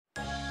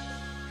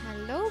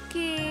Hello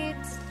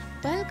kids,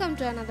 welcome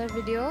to another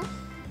video.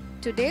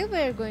 Today we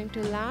are going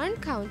to learn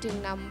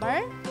counting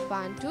number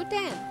 1 to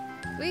 10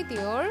 with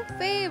your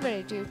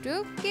favorite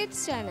YouTube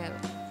kids channel.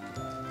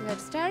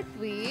 Let's start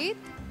with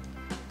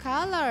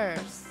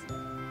colors.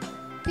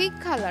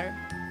 Pink color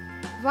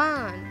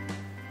 1,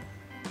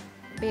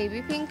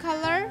 baby pink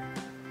color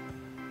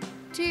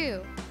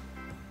 2,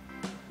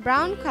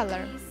 brown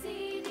color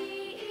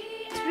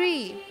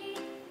 3,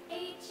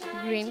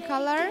 green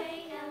color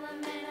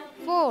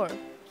 4,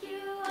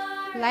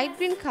 light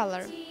green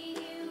color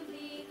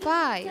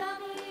 5,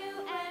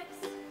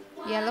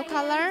 yellow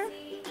color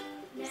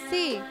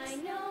 6,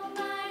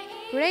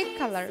 red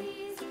color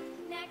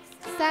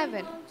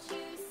 7,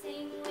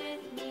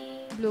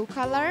 blue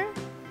color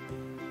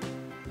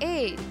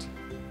 8,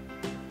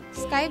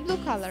 sky blue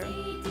color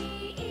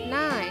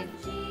 9,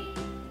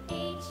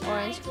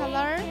 orange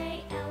color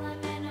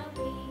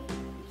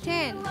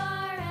 10.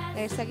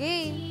 Let's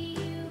again.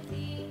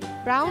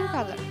 Brown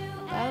color,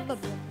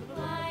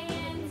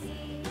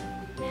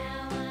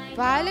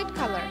 violet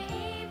color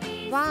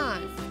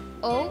 1,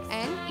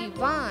 O-N-E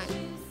 1,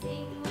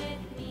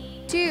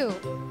 2,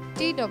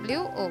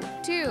 T-W-O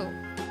 2,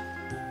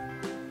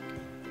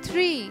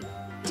 3,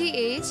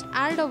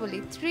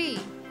 T-H-R-E 3,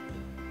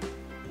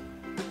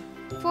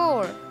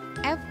 4,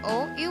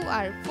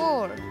 F-O-U-R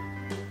 4,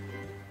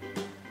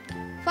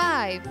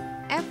 5,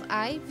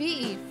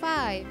 F-I-V-E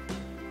 5,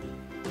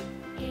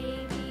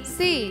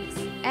 6,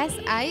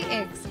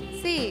 S-I-X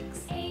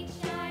 6,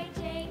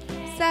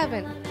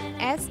 7,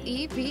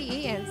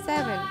 S-E-V-E-N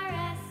 7,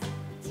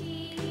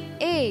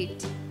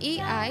 8,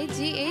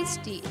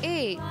 E-I-G-H-T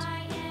 8,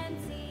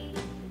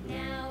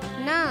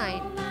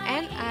 9,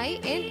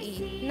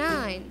 N-I-N-E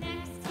 9,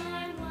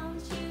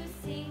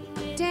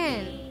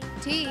 10,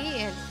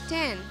 T-E-N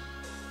 10,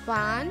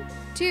 1,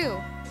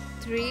 2,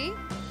 3,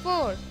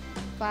 4,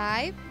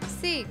 5,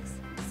 6,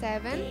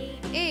 7,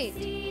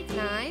 8,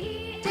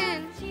 9,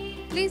 10.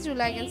 Please do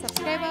like and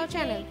subscribe our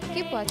channel.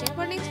 Keep watching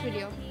for next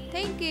video.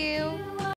 Thank you.